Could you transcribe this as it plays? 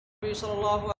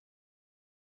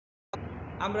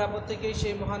আমরা প্রত্যেকেই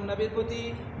সেই মহান নবীর প্রতি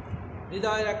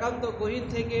হৃদয়ের একান্ত গহীন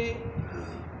থেকে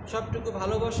সবটুকু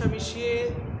ভালোবাসা মিশিয়ে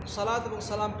সালাত এবং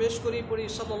সালাম পেশ করি পড়ি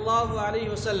সাল্লাল্লাহু আলাইহি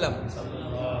ওয়াসাল্লাম।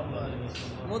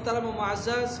 মুহতারাম ও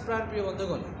মুআজ্জাজ প্রাণপ্রিয়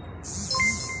বন্ধুগণ,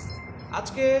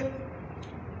 আজকে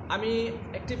আমি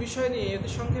একটি বিষয় নিয়ে অতি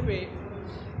সংক্ষেপে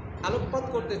আলোকপাত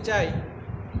করতে চাই,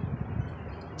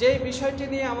 যে বিষয়টি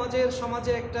নিয়ে আমাদের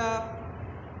সমাজে একটা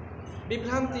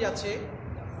বিভ্রান্তি আছে।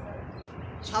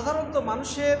 সাধারণত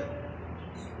মানুষের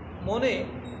মনে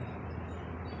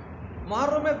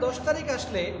মুহররমের 10 তারিখ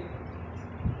আসলে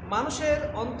মানুষের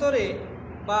অন্তরে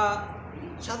বা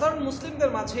সাধারণ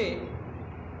মুসলিমদের মাঝে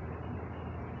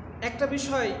একটা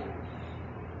বিষয়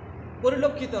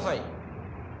পরিলক্ষিত হয়,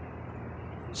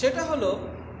 সেটা হলো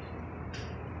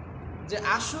যে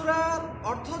আশুরার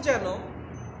অর্থ যেন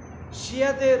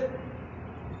শিয়াদের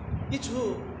কিছু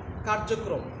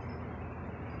কার্যক্রম।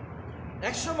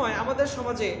 একসময় আমাদের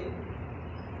সমাজে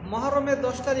মুহররমের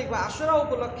 10 তারিখ বা আশুরা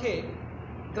উপলক্ষে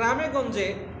গ্রামে গঞ্জে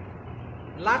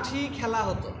লাঠি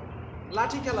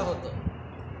খেলা হতো।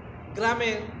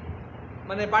 গ্রামে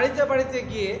মানে বাড়িতে বাড়িতে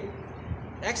গিয়ে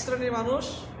এক শ্রেণীর মানুষ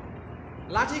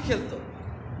লাঠি খেলতো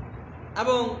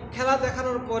এবং খেলা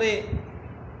দেখানোর পরে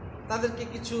তাদেরকে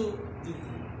কিছু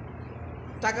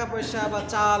টাকা পয়সা বা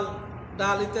চাল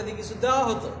ডাল ইত্যাদি কিছু দেওয়া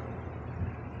হতো।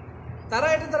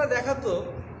 তারা দেখাতো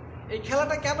এই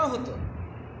খেলাটা কেন হতো।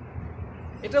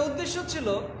 এটা উদ্দেশ্য ছিল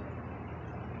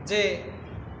যে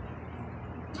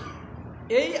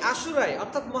এই আশুরায়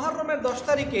অর্থাৎ মুহররমের 10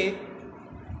 তারিখে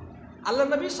আল্লাহ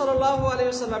নবী সাল্লাল্লাহু আলাইহি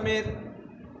ওয়াসাল্লামের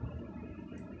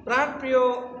প্রাণপ্রিয়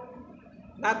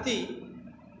নাতি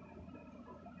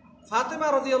ফাতেমা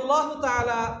রাদিয়াল্লাহু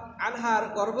তাআলা আনহার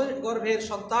গর্ভের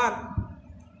সন্তান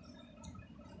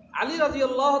আলী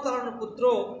রাদিয়াল্লাহু তাআলার পুত্র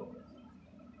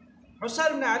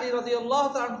হুসাইন ইবনে আলী রাদিয়াল্লাহু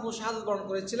তাআলা আনহু শাহাদাত বরণ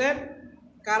করেছিলেন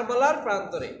কারবালার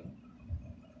প্রান্তরে।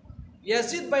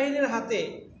 ইয়াজিদ বাহিনীর হাতে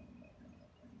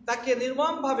তাকে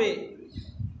নির্মমভাবে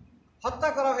হত্যা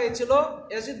করা হয়েছিল।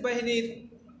 ইয়াজিদ বাহিনীর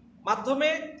মাধ্যমে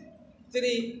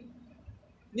তিনি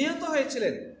নিহত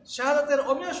হয়েছিলেন, শাহাদাতের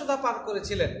অমীয় সুধা পান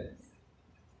করেছিলেন।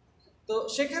 তো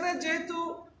সেখানে যেহেতু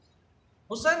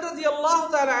হুসাইন রাদিয়াল্লাহু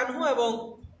তাআলা আনহু এবং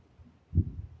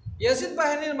ইয়াজিদ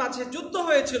বাহিনীর মাঝে যুদ্ধ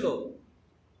হয়েছিল,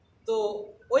 তো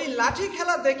ওই লাঠি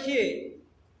খেলা দেখিয়ে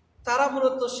তারা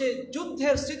মূলত সে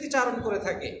যুদ্ধের স্মৃতিচারণ করে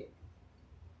থাকে।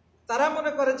 তারা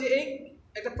মনে করে যে এই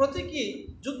একটা প্রতীকী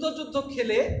যুদ্ধ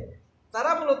খেলে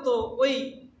তারা মূলত ওই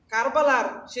কারবালার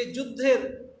সেই যুদ্ধের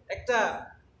একটা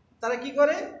তারা কি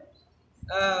করে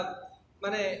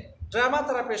মানে ড্রামা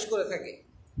তারা পেশ করে থাকে।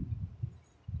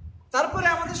 তারপরে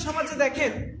আমাদের সমাজে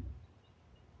দেখেন,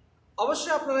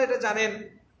 অবশ্যই আপনারা এটা জানেন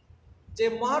যে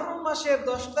মুহররম মাসের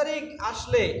 10 তারিখ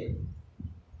আসলে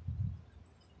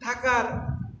ঢাকার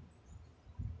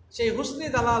সেই হুসনি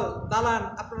দালান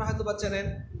আপনারা হয়তো বা চেনেন,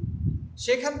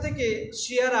 সেখান থেকে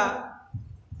শিয়ারা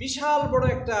বিশাল বড়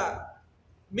একটা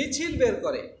মিছিল বের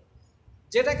করে,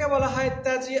 যেটাকে বলা হয়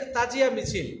তাজিয়া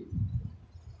মিছিল।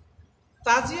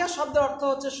 তাজিয়া শব্দের অর্থ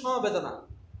হচ্ছে সমবেদনা,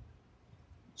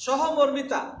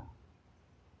 সহমর্মিতা।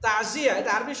 তাজিয়া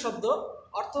এটা আরবি শব্দ,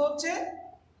 অর্থ হচ্ছে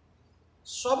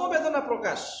সমবেদনা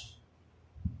প্রকাশ।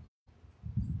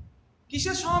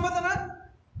 কিসের সমবেদনা?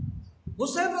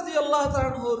 হুসাইন রাদিয়াল্লাহু তাআলা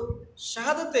আনহুর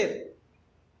শাহাদাতের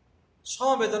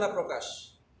সমবেদনা প্রকাশ।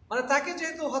 মানে তাকে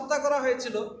যেহেতু হত্যা করা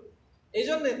হয়েছিল, এই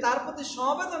জন্য তার প্রতি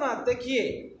সমবেদনা দেখিয়ে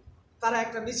তারা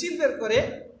একটা মিছিল বের করে,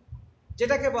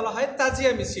 যেটাকে বলা হয়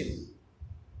তাজিয়া মিছিল।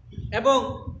 এবং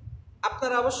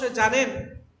আপনারা অবশ্যই জানেন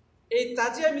এই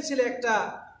তাজিয়া মিছিলে একটা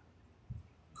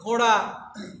ঘোড়া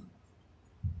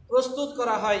প্রস্তুত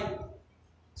করা হয়,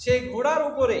 সেই ঘোড়ার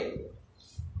উপরে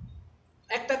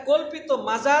একটা কল্পিত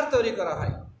মাজার তৈরি করা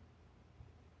হয়,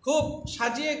 খুব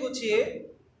সাজিয়ে গুছিয়ে,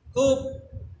 খুব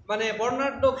মানে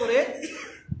বর্ণাঢ্য করে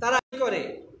তারা করে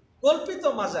কল্পিত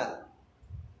মাজার।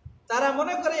 তারা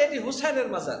মনে করে এটি হুসাইনের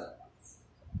মাজার।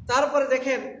 তারপরে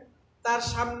দেখেন তার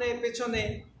সামনে পেছনে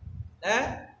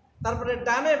তারপরে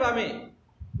ডানে বামে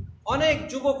অনেক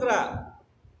যুবকরা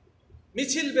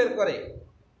মিছিল বের করে।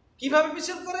 কিভাবে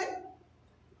মিছিল করে?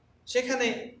 সেখানে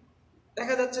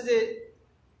দেখা যাচ্ছে যে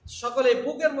সকলে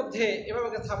বুকের মধ্যে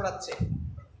এভাবে থাবড়াচ্ছে,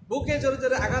 বুকে জোরে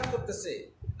জোরে আঘাত করতেছে,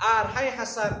 আর high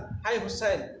Hasan, high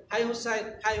Hussain, high Hussain,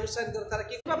 high Hussain করে তারা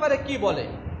কি ব্যাপারে কি বলে।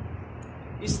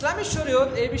 ইসলামী শরীয়ত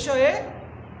এই বিষয়ে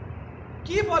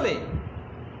কি বলে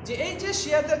যে এই যে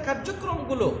শিয়াদের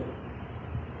কার্যক্রমগুলো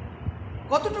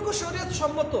কতটুকু শরীয়ত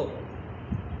সম্মত,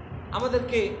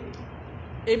 আমাদেরকে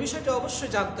এই বিষয়টা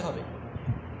অবশ্যই জানতে হবে।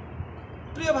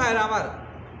 প্রিয় ভাইরা আমার,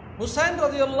 হুসাইন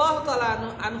রাদিয়াল্লাহু তাআলা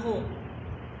আনহু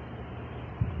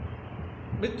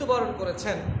মৃত্যুবরণ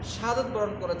করেছেন, শাহাদাত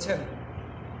বরণ করেছেন,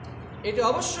 এটি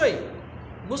অবশ্যই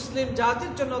মুসলিম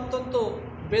জাতির জন্য অত্যন্ত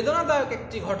বেদনাদায়ক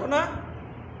একটি ঘটনা,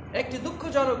 একটি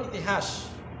দুঃখজনক ইতিহাস।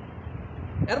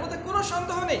 এর মধ্যে কোনো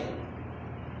সন্দেহ নেই,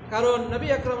 কারণ নবী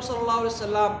আকরাম সাল্লাল্লাহু আলাইহি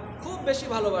সাল্লাম খুব বেশি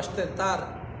ভালোবাসতেন তার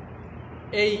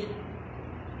এই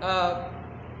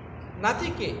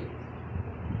নাতিকে,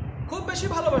 খুব বেশি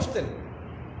ভালোবাসতেন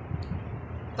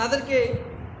তাদেরকে।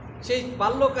 সেই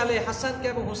বাল্যকালে হাসানকে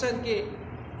এবং হুসাইনকে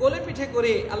কোলে পিঠে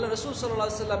করে আল্লাহ রসুল সাল্লাল্লাহু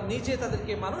আলাইহি সাল্লাম নিজে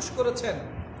তাদেরকে মানুষ করেছেন,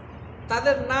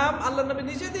 তাদের নাম আল্লাহ নবী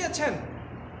নিজে দিয়েছেন,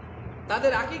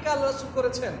 তাদের আকিকা আল্লাহ রসুল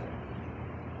করেছেন।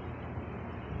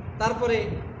 তারপরে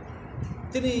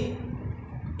তিনি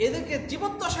এদেরকে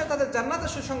জীবদ্দশায় তাদের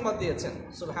জান্নাতের সুসংবাদ দিয়েছেন।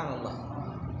 সুবহানাল্লাহ।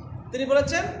 তিনি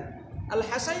বলেছেন, আল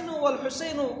হাসাইনু ওয়াল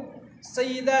হুসাইনু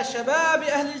সাইয়্যিদা শাবাবি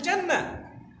আহলিল জান্নাহ।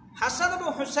 হাসান এবং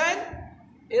হুসাইন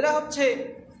এরা হচ্ছে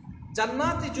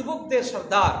জান্নাতি যুবকদের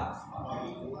সর্দার,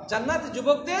 জান্নাতি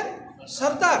যুবকদের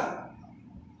সর্দার।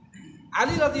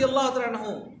 আলী রাদিয়াল্লাহু তাআলা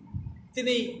আনহু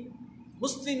তিনি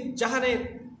মুসলিম জাহানের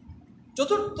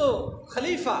চতুর্থ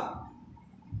খলিফা।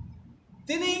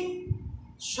 তিনি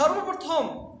সর্বপ্রথম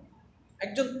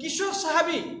একজন কিশোর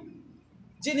সাহাবী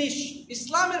যিনি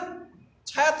ইসলামের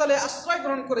ছায়াতলে আশ্রয়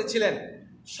গ্রহণ করেছিলেন।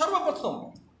 সর্বপ্রথম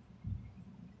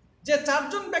যে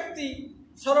চারজন ব্যক্তি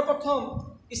সর্বপ্রথম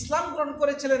ইসলাম গ্রহণ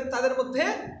করেছিলেন তাদের মধ্যে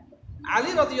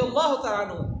আলী রাদিয়াল্লাহু তাআলা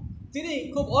আনহু, তিনি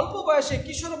খুব অল্প বয়সে,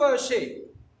 কিশোর বয়সে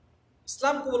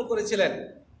ইসলাম কবুল করেছিলেন।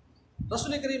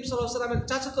 রাসূল করিম সাল্লাল্লাহু আলাইহি ওয়াসাল্লামের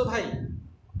চাচাতো ভাই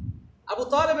আবু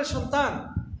তালেবের সন্তান।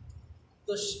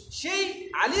 তো সেই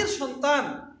আলীর সন্তান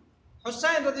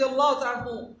হুসাইন রাদিয়াল্লাহু তাআলা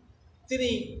আনহু তিনি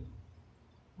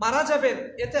মারা যাবেন,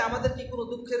 এতে আমাদের কি কোনো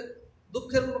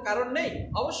দুঃখের কোনো কারণ নেই?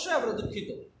 অবশ্যই আমরা দুঃখিত,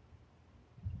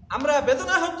 আমরা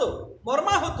বেদনা হতো,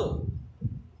 মর্মা হতো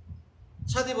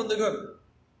সাথী বন্ধুগণ।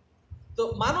 তো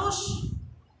মানুষ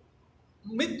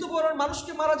মৃত্যুবরণ,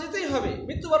 মানুষকে মারা যেতেই হবে,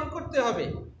 মৃত্যুবরণ করতে হবে।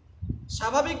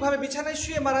 স্বাভাবিকভাবে বিছানায়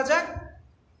শুয়ে মারা যাক,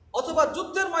 অথবা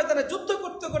যুদ্ধের ময়দানে যুদ্ধ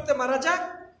করতে করতে মারা যাক,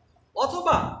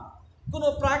 অথবা কোনো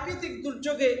প্রাকৃতিক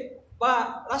দুর্যোগে বা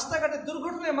রাস্তাঘাটের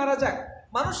দুর্ঘটনায় মারা যাক,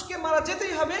 মানুষকে মারা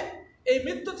যেতেই হবে। এই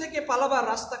মৃত্যু থেকে পালাবার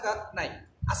রাস্তাঘাট নাই।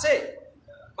 আছে?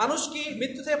 মানুষ কি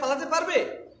মৃত্যু থেকে পালাতে পারবে?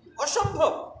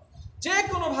 অসম্ভব। যে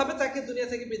কোনোভাবে তাকে দুনিয়া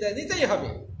থেকে বিদায় নিতেই হবে,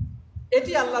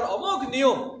 এটি আল্লাহর অমোঘ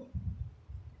নিয়ম।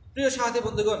 প্রিয় সাথী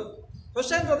বন্ধুগণ,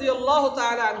 হুসাইন রাদিয়াল্লাহু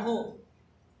তাআলা আনহু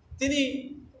তিনি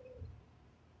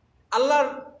আল্লাহর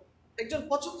একজন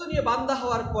পছন্দনীয় বান্দা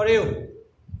হওয়ার পরেও,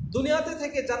 দুনিয়াতে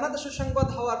থেকে জান্নাতের সুসংবাদ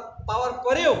পাওয়ার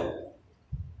পরেও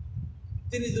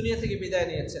তিনি দুনিয়া থেকে বিদায়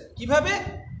নিয়েছেন। কিভাবে?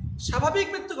 স্বাভাবিক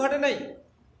মৃত্যু ঘটে নাই,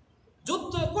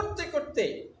 যুদ্ধ করতে করতে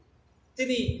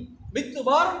তিনি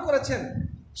মৃত্যুবরণ করেছেন,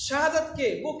 শাহাদাতকে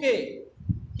বুকে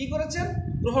কি করেছেন?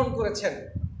 গ্রহণ করেছেন।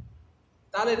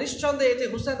 তাহলে নিঃসন্দেহে এটি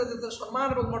হুসাইন রাদিয়াল্লাহু সম্মান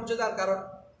এবং মর্যাদার কারণ।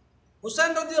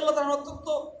 হুসাইন রাদিয়াল্লাহু তাআলা অত্যন্ত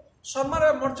সম্মান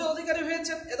এবং মর্যাদা অধিকারী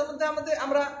হয়েছেন। এর মধ্যে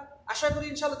আমরা আশা করি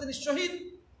ইনশাআল্লাহ তিনি শহীদ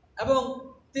এবং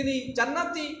তিনি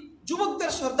জান্নাতি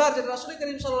যুবকদের সর্দার, যেটা রাসূল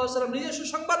করিম সাল্লাল্লাহু আলাইহি ওয়াসাল্লাম নিজে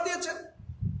সুসংবাদ দিয়েছেন।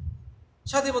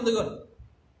 সাথী বন্ধুগণ,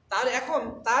 তার এখন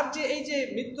তার যে এই যে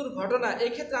মৃত্যুর ঘটনা,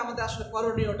 এই ক্ষেত্রে আমাদের আসলে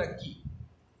করণীয়টা কি?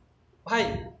 ভাই,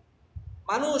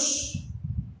 মানুষ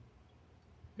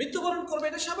মৃত্যুবরণ করবে,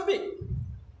 এটা স্বাভাবিক।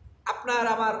 আপনার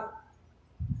আমার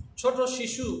ছোট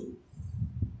শিশু,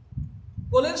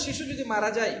 কোলের শিশু যদি মারা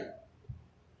যায়,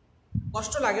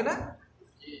 কষ্ট লাগে না?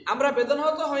 আমরা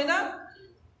বেদনাহত হই না?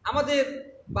 আমাদের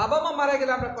বাবা মা মারা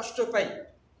গেলে আমরা কষ্ট পাই।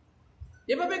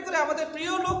 এভাবে করে আমাদের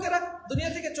প্রিয় লোকেরা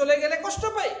দুনিয়া থেকে চলে গেলে কষ্ট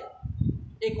পাই।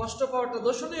 এই কষ্ট পাওয়াটা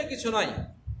দোষণীয় কিছু নয়।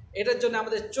 এটার জন্য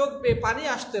আমাদের চোখ বেয়ে পানি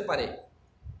আসতে পারে,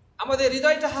 আমাদের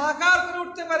হৃদয়টা হাহাকার করে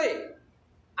উঠতে পারে,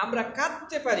 আমরা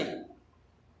কাঁদতে পারি।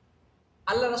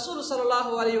 আল্লাহ রাসূল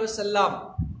সাল্লাল্লাহু আলাইহি ওয়াসাল্লাম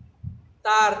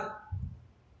তার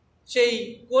সেই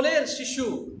কোলের শিশু,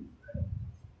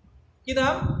 কি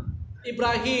নাম?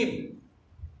 ইব্রাহিম,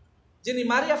 যিনি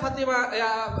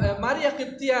মারিয়া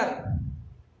কিবতিয়ার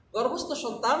গর্ভস্থ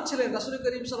সন্তান ছিলেন, রাসূল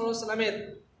করিম সাল্লাল্লাহু আলাইহি ওয়াসাল্লামের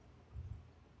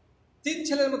 3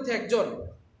 ছেলের মধ্যে একজন।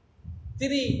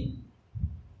 তিনি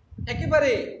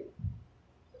একেবারে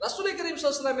রাসূল করিম সাল্লাল্লাহু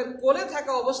আলাইহি ওয়াসাল্লামের কোলে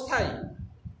থাকা অবস্থায়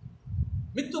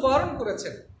মৃত্যুবরণ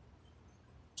করেছেন।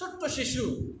 ছোট্ট শিশু,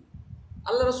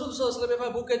 আল্লাহ রাসূল সাল্লাল্লাহু আলাইহি ওয়াসাল্লাম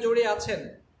এভাবে বুকে জড়িয়ে আছেন।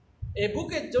 এই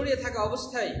বুকে জড়িয়ে থাকা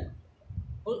অবস্থায়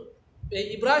এই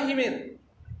ইব্রাহিমের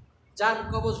জান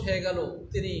কবজ হয়ে গেল,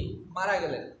 তিনি মারা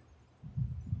গেলেন।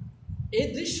 এই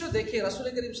দৃশ্য দেখে রাসূল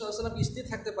করিম সাল্লাল্লাহু আলাইহি ওয়াসাল্লাম কি স্থির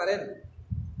থাকতে পারেন?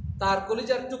 তার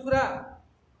কলিজার টুকরা,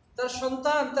 তার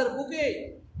সন্তান তার বুকে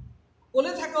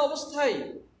কোলে থাকা অবস্থায়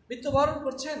মৃত্যুবরণ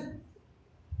করছেন।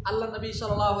 আল্লাহ নবী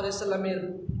সাল্লাল্লাহু আলাইহি ওয়াসাল্লামের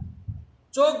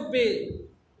চোখ বেয়ে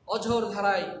অঝোর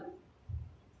ধারায়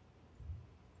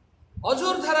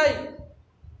অজর ধারায়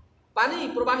পানি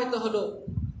প্রবাহিত হলো,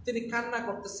 তিনি কান্না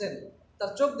করতেছেন,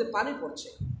 তার চোখ দিয়ে পানি পড়ছে।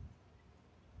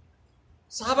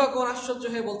 সাহাবাগণ আশ্চর্য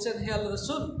হয়ে বলছেন, হে আল্লাহর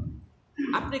রাসূল,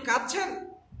 আপনি কাঁদছেন?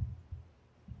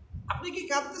 আপনি কি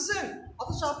কাঁদতেছেন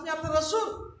অথচ আপনি আপনার রাসূল?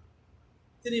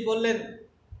 তিনি বললেন,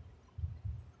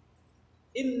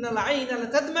 ইন্নাল আইনা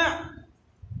লাতাদমা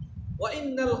ওয়া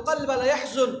ইন্নাল কলবা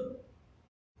লায়াহজুন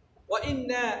ওয়া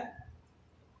ইন্না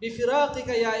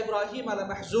বিফিরাকিকা ইয়া ইব্রাহিম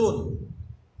লামাহজুন।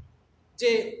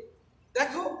 যে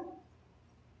দেখো,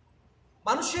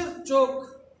 মানুষের চোখ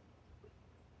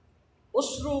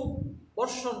অশ্রু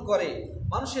বর্ষণ করে,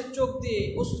 মানুষের চোখ দিয়ে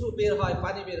অশ্রু বের হয়,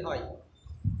 পানি বের হয়,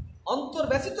 অন্তর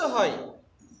ব্যথিত হয়,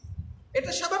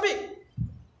 এটা স্বাভাবিক।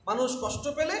 মানুষ কষ্ট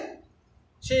পেলে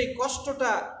সেই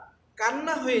কষ্টটা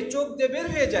কান্না হয়ে চোখ দিয়ে বের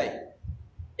হয়ে যায়,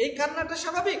 এই কান্নাটা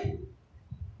স্বাভাবিক।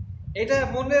 এটা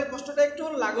মনের কষ্টটা একটু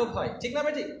লাঘব হয়, ঠিক না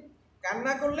ঠিক?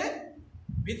 কান্না করলে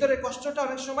ভিতরে কষ্টটা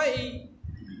অনেক সময় এই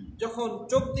যখন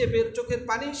চোখ দিয়ে চোখের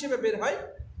পানি হিসেবে বের হয়,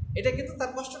 এটা কিন্তু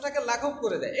তার কষ্টটাকে লাঘব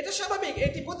করে দেয়, এটা স্বাভাবিক,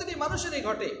 এটি প্রতিটি মানুষেরই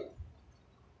ঘটে।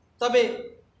 তবে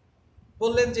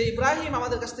বললেন যে ইব্রাহিম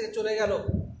আমাদের কাছ থেকে চলে গেল,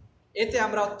 এতে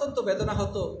আমরা অত্যন্ত বেদনা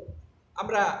হতো,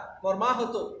 আমরা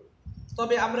মর্মাহত।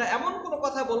 তবে আমরা এমন কোনো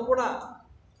কথা বলবো না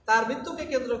তার মৃত্যুকে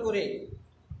কেন্দ্র করে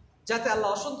যাতে আল্লাহ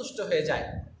অসন্তুষ্ট হয়ে যায়।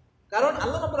 কারণ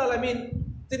আল্লাহ রাব্বুল আলামিন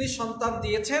তিনি সন্তান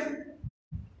দিয়েছেন,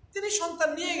 তিনি সন্তান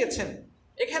নিয়ে গেছেন,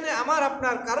 এখানে আমার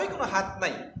আপনার কারোই কোনো হাত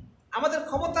নাই, আমাদের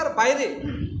ক্ষমতার বাইরে।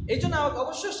 এই জন্য আমাকে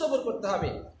অবশ্যই সবর করতে হবে।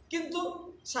 কিন্তু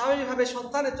স্বাভাবিকভাবে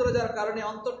সন্তানের চলে যাওয়ার কারণে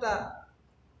অন্তরটা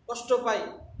কষ্ট পাই,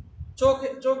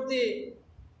 চোখ দিয়ে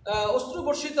অশ্রু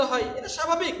বর্ষিত হয়, এটা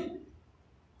স্বাভাবিক,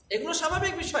 এগুলো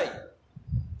স্বাভাবিক বিষয়।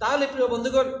 তাহলে প্রিয়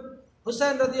বন্ধুগণ,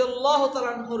 হুসাইন রাদিয়াল্লাহু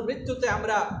তাআলা আনহুর মৃত্যুতে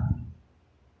আমরা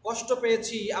কষ্ট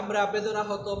পেয়েছি, আমরা বেদনা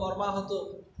হতো, মর্মাহত,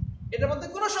 এটার মধ্যে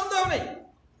কোনো সন্দেহ নেই।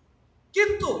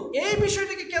 কিন্তু এই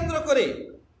বিষয়টিকে কেন্দ্র করে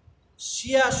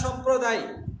শিয়া সম্প্রদায়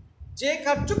যে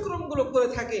কার্যক্রমগুলো করে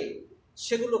থাকে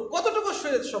সেগুলো কতটুকু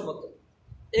শরীয়তসম্মত?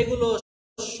 এগুলো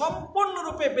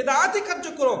সম্পূর্ণরূপে বিদআতি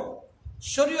কার্যক্রম,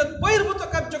 শরীয়ত বহির্ভূত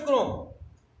কার্যক্রম,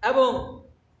 এবং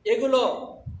এগুলো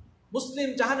মুসলিম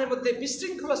জাহানের মধ্যে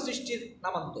বিশৃঙ্খলা সৃষ্টির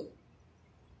নামান্তর।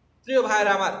 প্রিয়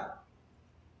ভাইয়েরা আমার,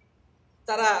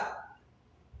 তারা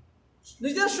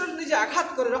নিজের শরীর নিজে আঘাত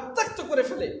করে রক্তাক্ত করে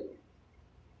ফেলে।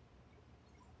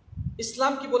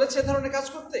 ইসলাম কি বলেছে এ ধরনের কাজ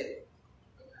করতে?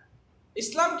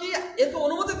 ইসলাম কি এরকম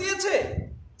অনুমতি দিয়েছে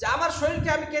যে আমার শরীরকে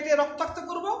আমি কেটে রক্তাক্ত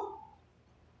করব?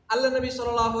 আল্লাহ নবী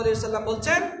সাল্লাল্লাহু আলাইহি ওয়াসাল্লাম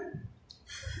বলছেন,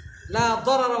 লা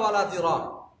দারারা ওয়ালা দিরার,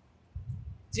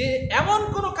 যে এমন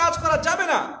কোনো কাজ করা যাবে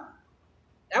না,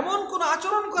 এমন কোনো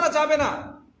আচরণ করা যাবে না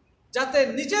যাতে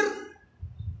নিজের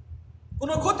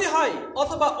কোনো ক্ষতি হয়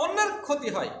অথবা অন্যের ক্ষতি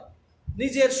হয়।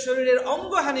 নিজের শরীরের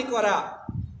অঙ্গহানি করা,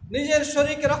 নিজের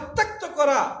শরীরকে রক্তাক্ত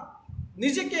করা,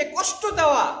 নিজেকে কষ্ট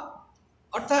দেওয়া,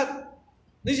 অর্থাৎ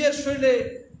নিজের শরীরে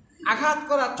আঘাত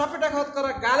করা, চপেটাঘাত করা,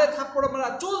 গালে থাপ্পড় মারা,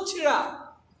 চুল ছিঁড়া,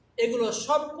 এগুলো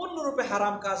সম্পূর্ণরূপে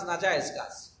হারাম কাজ, নাজায়েজ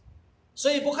কাজ।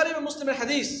 সহিহ বুখারী এবং মুসলিমের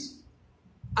হাদিস,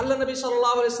 আল্লাহ নবী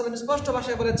সাল্লাল্লাহু আলাইহি ওয়াসাল্লাম স্পষ্ট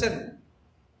ভাষায় বলেছেন,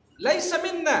 লাইসা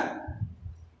মিন্না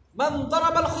মান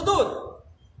দারাবাল খুদুদ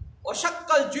ওয়া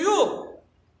শাক্কাল জুয়ুব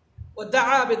ওয়া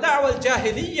দাআ বিদাওয়াল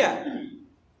জাহিলিয়া।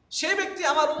 সে ব্যক্তি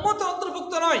আমার উম্মতের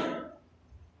অন্তর্ভুক্ত নয়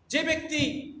যে ব্যক্তি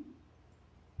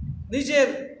নিজের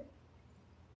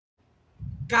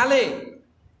গালে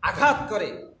আঘাত করে,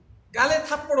 গালে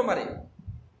থাপ্পড় মারে।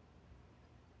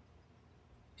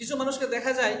 কিছু মানুষকে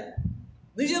দেখা যায়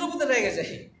নিজের উপরে রেগে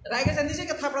যায়,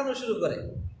 নিজেকে থাপড়ানো শুরু করে,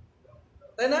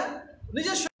 তাই না?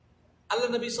 নিজের আল্লাহ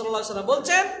নবী সাল্লাল্লাহু আলাইহি ওয়াসাল্লাম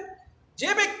বলছেন, যে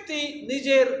ব্যক্তি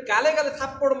নিজের গালে গালে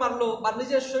থাপ্পড় মারলো বা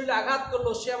নিজের শরীরে আঘাত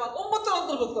করলো সে আমার উম্মতের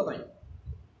অন্তর্ভুক্ত নয়।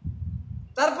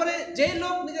 তারপরে যেই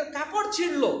লোক নিজের কাপড়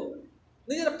ছিঁড়লো,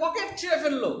 নিজের পকেট ছিঁড়ে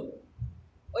ফেললো,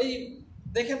 ওই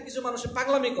দেখেন কিছু মানুষ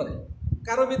পাগলামি করে,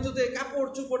 কারো মৃত্যুতে কাপড়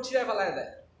চুপড় ছিঁড়া ফেলায়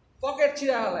দেয়, পকেট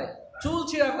ছিঁড়া ফেলায়, চুল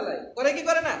ছিঁড়া ফেলায়, করে কি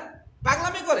করে না?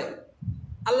 পাগলামি করে।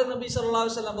 আল্লাহ নবী সাল্লাল্লাহু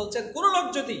আলাইহি ওয়াসাল্লাম বলছেন, কোন লোক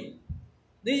যদি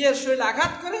নিজের শরীরে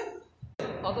আঘাত করে,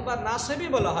 অথবা নাসেবি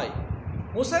বলা হয়,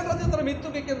 হুসাইন রাদিয়াল্লাহু তাআলার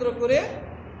মৃত্যুকে কেন্দ্র করে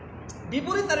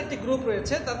বিপরীত আরেকটি গ্রুপ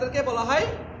রয়েছে, তাদেরকে বলা হয়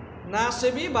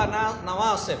নাসেবি বা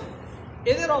নওয়াসেব।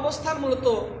 এদের অবস্থান মূলত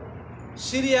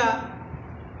সিরিয়া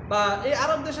বা এই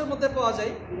আরব দেশের মধ্যে পাওয়া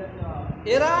যায়।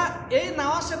 এরা এই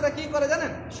নওয়াসেবরা কি করে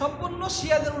জানেন? সম্পূর্ণ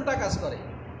শিয়াদের উল্টা কাজ করে।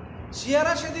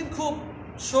 শিয়ারা সেদিন খুব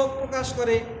শোক প্রকাশ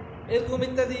করে, এরকম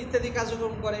ইত্যাদি ইত্যাদি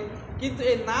কার্যক্রম করে, কিন্তু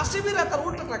এই নাসিবিরা তার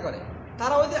উল্টাটা করে,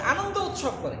 তারা ওই দিন আনন্দ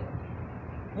উৎসব করে।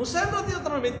 হুসাইন রাদিয়াল্লাহু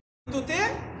তাআলার মৃত্যুতে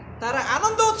তারা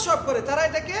আনন্দ উৎসব করে, তারা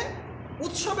এটাকে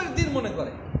উৎসবের দিন মনে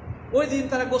করে। ওই দিন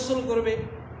তারা গোসল করবে,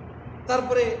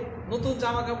 তারপরে নতুন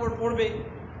জামা কাপড় পরবে,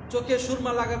 চোখে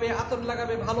সুরমা লাগাবে, আতর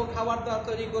লাগাবে, ভালো খাবার দাবার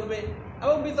তৈরি করবে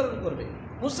এবং বিতরণ করবে।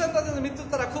 হুসেন রাদিয়াল্লাহু মৃত্যু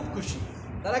তারা খুব খুশি।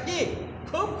 তারা কি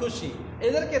খুব খুশি।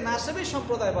 এদেরকে নাসেবী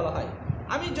সম্প্রদায় বলা হয়।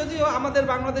 আমি যদিও আমাদের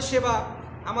বাংলাদেশে বা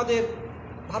আমাদের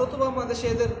ভারত বাংলাদেশে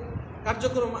এদের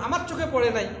কার্যক্রম আমার চোখে পড়ে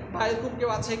নাই, বা এরকম কেউ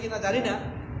আছে কিনা জানি না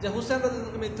যে হুসেন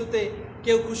রাদিয়াল্লাহু মৃত্যুতে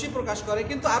কেউ খুশি প্রকাশ করে।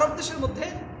 কিন্তু আরব দেশের মধ্যে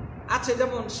আছে,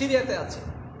 যেমন সিরিয়াতে আছে,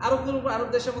 আরব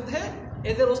দেশের মধ্যে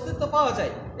এদের অস্তিত্ব পাওয়া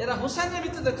যায়। এরা হুসাইনের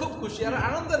মৃত্যুতে খুব খুশি, আর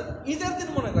আনন্দের ঈদের দিন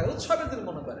মনে করে, উৎসবের দিন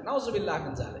মনে করে। নাউজুবিল্লাহ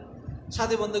মিন যালিক।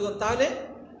 সাথী বন্ধুগণ, তাহলে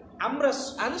আমরা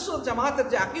আহলে সুন্নাত জামাতের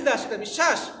যে আকীদা, সেটা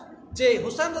বিশ্বাস যে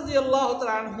হুসাইন রাদিয়াল্লাহু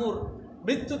তাআলা আনহুর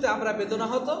মৃত্যুতে আমরা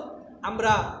বেদনাহত,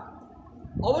 আমরা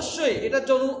অবশ্যই এটার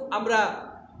জন্য আমরা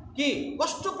কি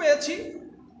কষ্ট পেয়েছি,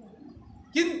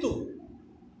 কিন্তু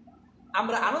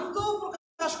আমরা আনন্দ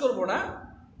প্রকাশ করব না,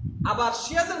 আবার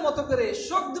শিয়াদের মতো করে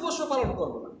শোক দিবসও পালন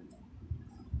করব না।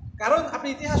 কারণ আপনি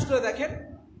ইতিহাস করে দেখেন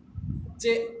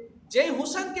যে যেই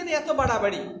হুসাইনকে নিয়ে এত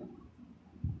বাড়াবাড়ি,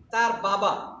 তার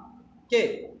বাবা কে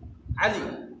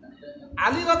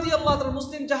আলী রাদিয়াল্লাহু তাআলা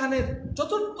মুসলিম জাহানের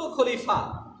চতুর্থ খলিফা,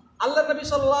 আল্লাহ নবী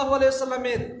সাল্লাল্লাহু আলাইহি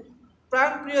ওয়াসাল্লামের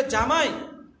প্রাণপ্রিয় জামাই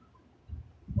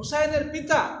হুসাইনের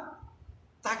পিতা,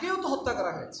 তাকেও তো হত্যা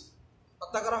করা হয়েছে।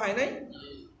 হত্যা করা হয় নাই?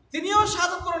 তিনিও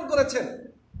শাহাদাত বরণ করেছেন।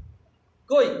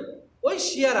 কই ওই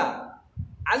শিয়ারা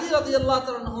আলী রাদিয়াল্লাহু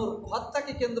তাআলা আনহুর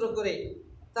হত্যাকে কেন্দ্র করে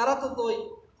তারা তো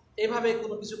এভাবে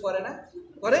কোনো কিছু করে না,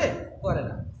 করে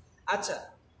না। আচ্ছা,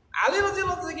 আলী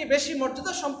রাদিয়াল্লাহু থেকে বেশি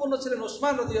মর্যাদা সম্পন্ন ছিলেন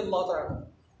ওসমান রাদিয়াল্লাহু তাআলা।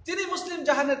 তিনি মুসলিম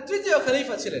জাহানের তৃতীয়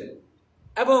খলিফা ছিলেন,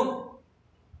 এবং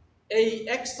এই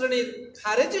এক শ্রেণীর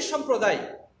খারেজি সম্প্রদায়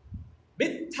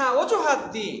মিথ্যা অজুহাত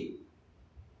দিয়ে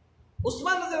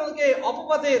ওসমান রাদিয়াল্লাহুকে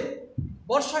অপবাদের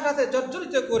বর্ষাঘাতে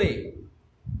জর্জরিত করে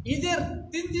ঈদের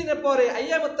 3 দিনের পরে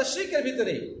আইয়ামুত তাশরিকের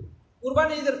ভিতরে,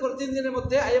 কুরবানি ঈদের পর 3 দিনের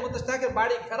মধ্যে আইয়ামুত তাশরিকের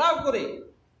বাড়ি ঘেরাও করে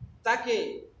তাকে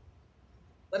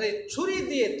মানে ছুরি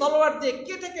দিয়ে, তলোয়ার দিয়ে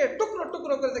কেটে টুকরো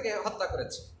টুকরো করে তাকে হত্যা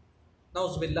করেছে।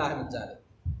 নাউজুবিল্লাহ মিন যালিক।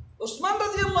 ওসমান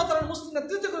রাদিয়াল্লাহু তাআলা মুসলিম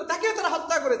নেতৃত্ব করে তাকেও তারা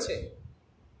হত্যা করেছে,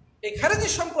 এই খারেজি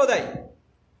সম্প্রদায়।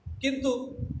 কিন্তু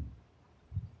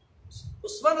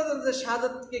ওসমান রাদিয়াল্লাহু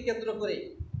শাহাদাতকে কেন্দ্র করে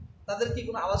তাদের কি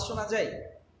কোনো আওয়াজ শোনা যায়?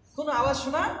 কোনো আওয়াজ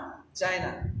শোনা যায়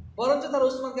না, বরঞ্চ তারা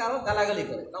ওসমানকে আরো গালাগালি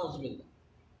করে। নাউজুবিল্লাহ।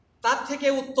 তার থেকে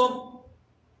উত্তম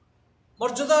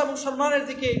মর্যাদা এবং সম্মানের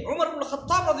দিকে ওমর ইবনে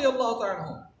খাত্তাব রাদিয়াল্লাহু তাআলা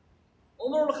আনহু,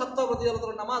 ওমর ইবনে খাত্তাব রাদিয়াল্লাহু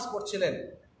তাআলা নামাজ পড়ছিলেন,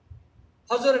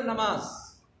 ফজরের নামাজ।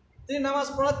 তিনি নামাজ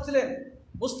পড়াচ্ছিলেন,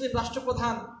 মুসলিম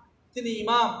রাষ্ট্রপ্রধান, তিনি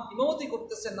ইমামতি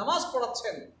করতেছেন, নামাজ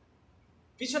পড়াচ্ছেন,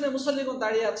 পিছনে মুসল্লিগণ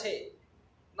দাঁড়িয়ে আছে।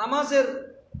 নামাজের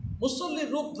মুসল্লির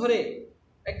রূপ ধরে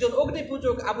একজন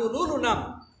অগ্নিপূজক, আবু লুলু নাম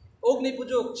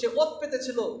অগ্নিপূজক, সে ওত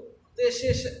পেতেছিল যে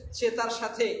সে তার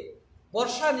সাথে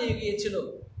বর্ষা নিয়ে গিয়েছিল,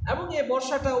 এবং এই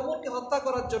বর্ষাটা ওমরকে হত্যা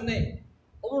করার জন্যে,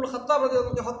 ওমর খাত্তাব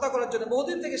রাদিয়াল্লাহু আনহুকে হত্যা করার জন্য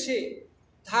বহুদিন থেকে সে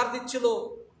ধার দিচ্ছিল,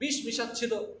 বিষ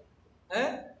মিশাচ্ছিল,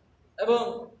 হ্যাঁ, এবং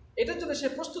এটার জন্য সে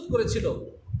প্রস্তুত করেছিল।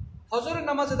 ফজরের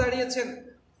নামাজে দাঁড়িয়েছেন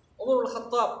ওমর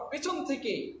খাত্তাব, পেছন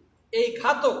থেকে এই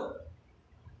ঘাতক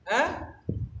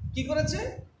কি করেছে?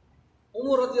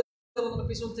 ওমর রাদিয়াল্লাহু আনহুর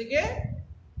পিছন থেকে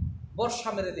বর্ষা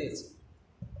মেরে দিয়েছে।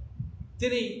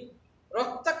 তিনি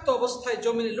রক্তাক্ত অবস্থায়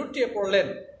জমিনে লুটিয়ে পড়লেন।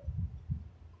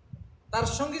 তার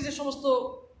সঙ্গে যে সমস্ত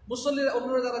মুসল্লিরা,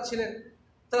 অন্যরা যারা ছিলেন,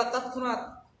 তারা তৎক্ষণাৎ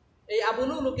এই আবু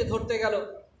লুলুকে ধরতে গেল।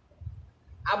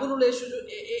 আবু লুলু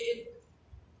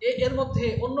এর মধ্যে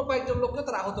অন্য কয়েকজন লোককে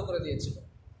তারা আহত করে দিয়েছিল,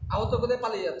 আহত করে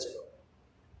পালিয়ে যাচ্ছিল।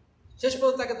 শেষ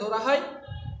পর্যন্ত তাকে ধরা হয়,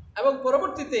 এবং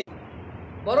পরবর্তীতে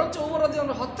বরঞ্চ ওমর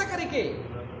রাদিয়াল্লাহু আনহু হত্যাকারীকে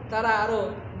তারা আরো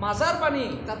মাজার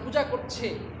বানিয়ে তার পূজা করছে,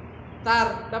 তার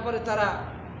ব্যাপারে তারা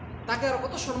তাকে আরো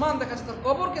কত সম্মান দেখাচ্ছে, তার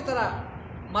কবরকে তারা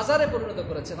মাজারে পরিণত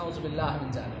করেছে। নাউজুবিল্লাহ মিন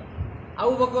যালিক।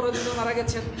 আবু বকর রাদিয়াল্লাহু আনহু মারা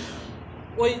গেছেন,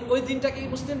 ওই দিনটাকে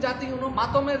মুসলিম জাতি কোনো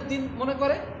মাতমের দিন মনে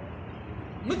করে।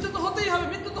 মৃত্যু তো হতেই হবে,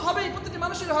 মৃত্যু তো হবেই, প্রতিটি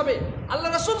মানুষের হবে। আল্লাহ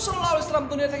রাসূল সাল্লাল্লাহু আলাইহি ওয়াসাল্লাম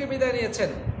দুনিয়া থেকে বিদায় নিয়েছেন,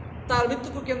 তার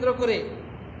মৃত্যুকে কেন্দ্র করে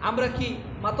আমরা কি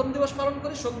মাতম দিবস পালন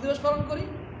করি, শোক দিবস পালন করি?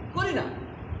 করি না।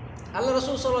 আল্লাহ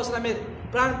রাসূল সাল্লাল্লাহু আলাইহি ওয়াসাল্লামের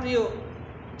প্রাণপ্রিয়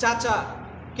চাচা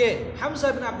কে, হামজা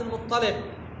ইবনে আব্দুল মুত্তালিব,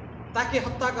 তাকে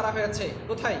হত্যা করা হয়েছে।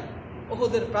 কোথায়?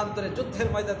 উহুদের প্রান্তরে, যুদ্ধের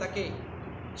ময়দানে তাকে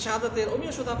শাহাদাতের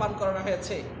অমীয় সুধা পান করানো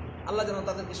হয়েছে। আল্লাহ যেন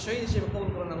তাদেরকে শহীদ হিসেবে কবুল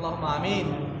করেন, আল্লাহুম্মা আমিন।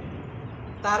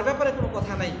 তার ব্যাপারে কোনো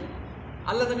কথা নাই।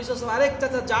 আল্লাহ নবী সাল্লাল্লাহু আলাইহি ওয়াসাল্লাম আরেক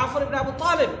চাচা জাফর ইবনে আবু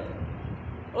তালিব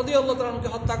রাদিয়াল্লাহু তাআলা আনহুকে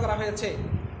হত্যা করা হয়েছে,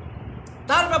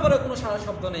 তার ব্যাপারে কোনো সারা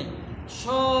শব্দ নেই।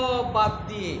 সব বাদ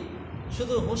দিয়ে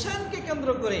শুধু হুসাইনকে কেন্দ্র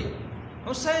করে,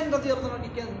 হুসাইন রাদিয়াল্লাহু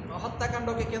আনহু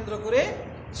হত্যাকাণ্ডকে কেন্দ্র করে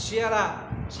শিয়ারা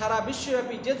সারা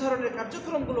বিশ্বব্যাপী যে ধরনের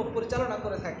কার্যক্রমগুলো পরিচালনা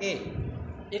করে থাকে,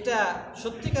 এটা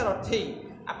সত্যিকার অর্থেই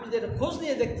আপনি যে খোঁজ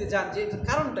নিয়ে দেখতে যান যে এটার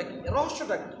কারণটা কি,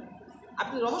 রহস্যটা কি।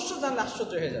 আপনি রহস্য জানলে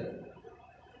আশ্চর্য হয়ে যাবেন।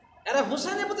 এরা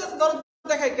হুসেনের প্রতি এত দরদ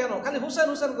দেখায় কেন? খালি হুসেন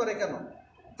হুসেন করে কেন?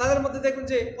 তাদের মধ্যে দেখবেন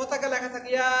যে পতাকা লেখা থাকে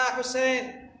ইয়া হুসেন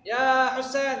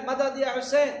মাদাদ ইয়া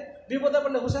হুসেন। বিপদে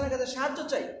পড়লে হুসেনের কাছে সাহায্য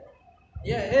চাই।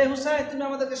 হে হুসেন তুমি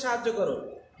আমাদেরকে সাহায্য করো,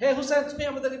 হে হুসেন তুমি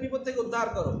আমাদেরকে বিপদ থেকে উদ্ধার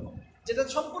করো, যেটা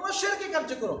সম্পূর্ণ শিরকি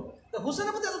কার্যক্রম। তো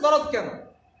হুসেনের প্রতি এত দরদ কেন?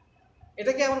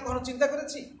 এটা কি আমরা কখনো চিন্তা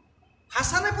করেছি?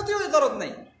 হাসানের প্রতিও এই দরদ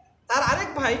নাই। তার আরেক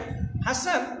ভাই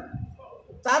হাসান,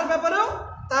 তার ব্যাপারেও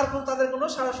তাদের কোনো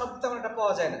সারা শব্দ তেমন একটা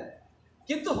পাওয়া যায় না।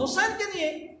 কিন্তু হুসাইনকে নিয়ে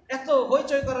এত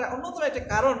হইচই করার অন্যতম একটা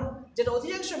কারণ, যেটা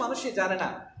অধিকাংশ মানুষই জানে না।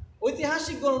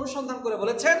 ঐতিহাসিকগণ অনুসন্ধান করে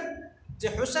বলেছেন যে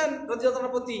হুসাইন রাদিয়াল্লাহু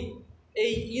আনহুর প্রতি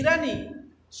এই ইরানি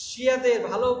শিয়াদের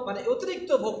ভালো মানে অতিরিক্ত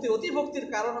ভক্তি, অতিভক্তির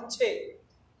কারণ হচ্ছে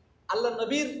আল্লাহ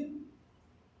নবীর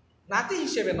নাতি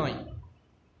হিসেবে নয়,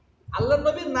 আল্লাহ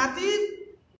নবীর নাতি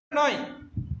নয়।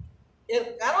 এর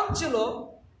কারণ ছিল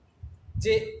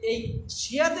যে এই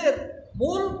শিয়াদের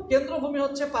মূল কেন্দ্রভূমি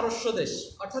হচ্ছে পারস্য দেশ,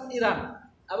 অর্থাৎ ইরান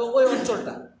এবং ওই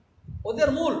অঞ্চলটা। ওদের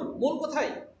মূল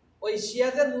কোথায়? ওই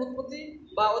শিয়াদের মূল উৎপত্তি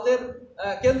বা ওদের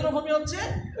কেন্দ্রভূমি হচ্ছে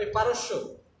ওই পারস্য।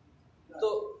 তো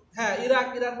হ্যাঁ,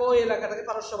 ইরান বা ওই এলাকাটাকে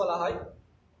পারস্য বলা হয়।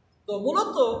 তো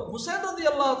মূলত হুসাইন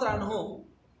রাদিয়াল্লাহু তাআলা আনহু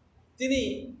তিনি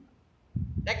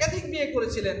একাধিক বিয়ে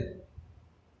করেছিলেন।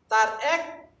 তার এক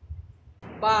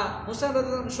বা হুসাইন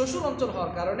রাদিয়াল্লাহু আনহু শ্বশুর অঞ্চল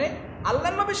হওয়ার কারণে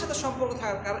আল্লাহর নবীর সাথে সম্পর্ক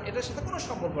থাকার কারণে এটার সাথে কোনো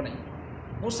সম্পর্ক নেই।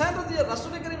 হুসাইন রাদিয়াল্লাহু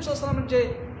রাসূল করিম সাল্লাল্লাহু আলাইহি ওয়াসাল্লামের যে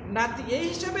নাতি এই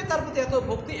হিসেবে তার প্রতি এত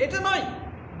ভক্তি এটা নয়,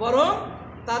 বরং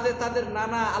তাদের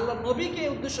নানা আল্লাহর নবীকে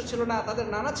উদ্দেশ্য ছিল না। তাদের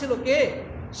নানা ছিল কে?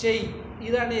 সেই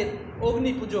ইরানের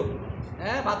অগ্নি পূজক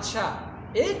বাদশাহ।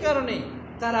 এই কারণে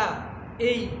তারা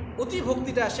এই অতি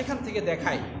ভক্তিটা সেখান থেকে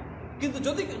দেখায়। কিন্তু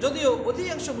যদিও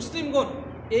অধিকাংশ মুসলিমগণ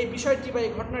এই বিষয়টি বা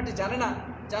এই ঘটনাটি জানে না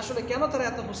যে আসলে কেন তারা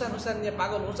এত হুসাইন নিয়ে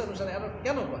পাগল, হুসাইন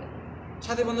কেন করে।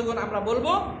 সাথী বন্ধুগণ, আমরা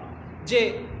বলবো যে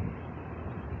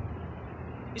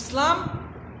ইসলাম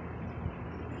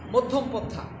মধ্যম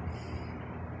পন্থা।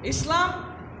 ইসলাম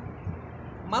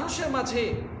মানুষের মাঝে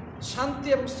শান্তি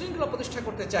এবং শৃঙ্খলা প্রতিষ্ঠা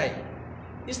করতে চায়।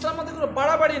 ইসলাম মধ্যে কোনো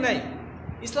বাড়াবাড়ি নাই,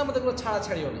 ইসলাম মধ্যে কোনো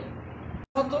ছাড়াছাড়িও নেই।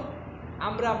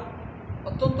 আমরা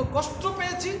অত্যন্ত কষ্ট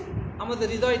পেয়েছি, আমাদের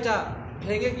হৃদয়টা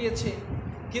ভেঙে গিয়েছে।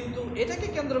 কিন্তু এটাকে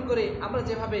কেন্দ্র করে আমরা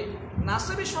যেভাবে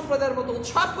নাসাবি সম্প্রদায়ের মতো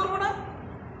উৎসব করব না,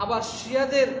 আবার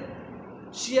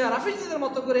শিয়া রাফিজিদের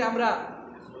মতো করে আমরা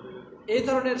এই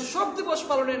ধরনের শোক দিবস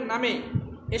পালনের নামে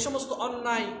এ সমস্ত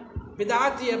অন্যায়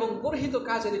বিদআতি এবং গর্হিত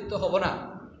কাজে লিপ্ত হব না।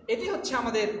 এটি হচ্ছে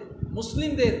আমাদের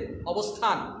মুসলিমদের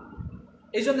অবস্থান।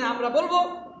 এই জন্য আমরা বলবো,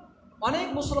 অনেক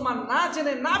মুসলমান না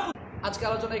জেনে না আজকে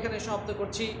আলোচনা এখানে সমাপ্ত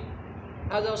করছি।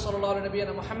 হাদা সাল্লাল্লাহু আলা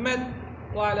নবিয়িনা মুহাম্মদ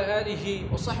ওয়া আলা আলিহি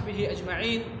ওয়া সাহবিহি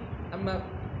আজমাইন।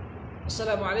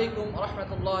 আসসালামু আলাইকুম ওয়া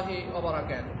রাহমাতুল্লাহি ওয়া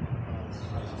বারাকাতুহু।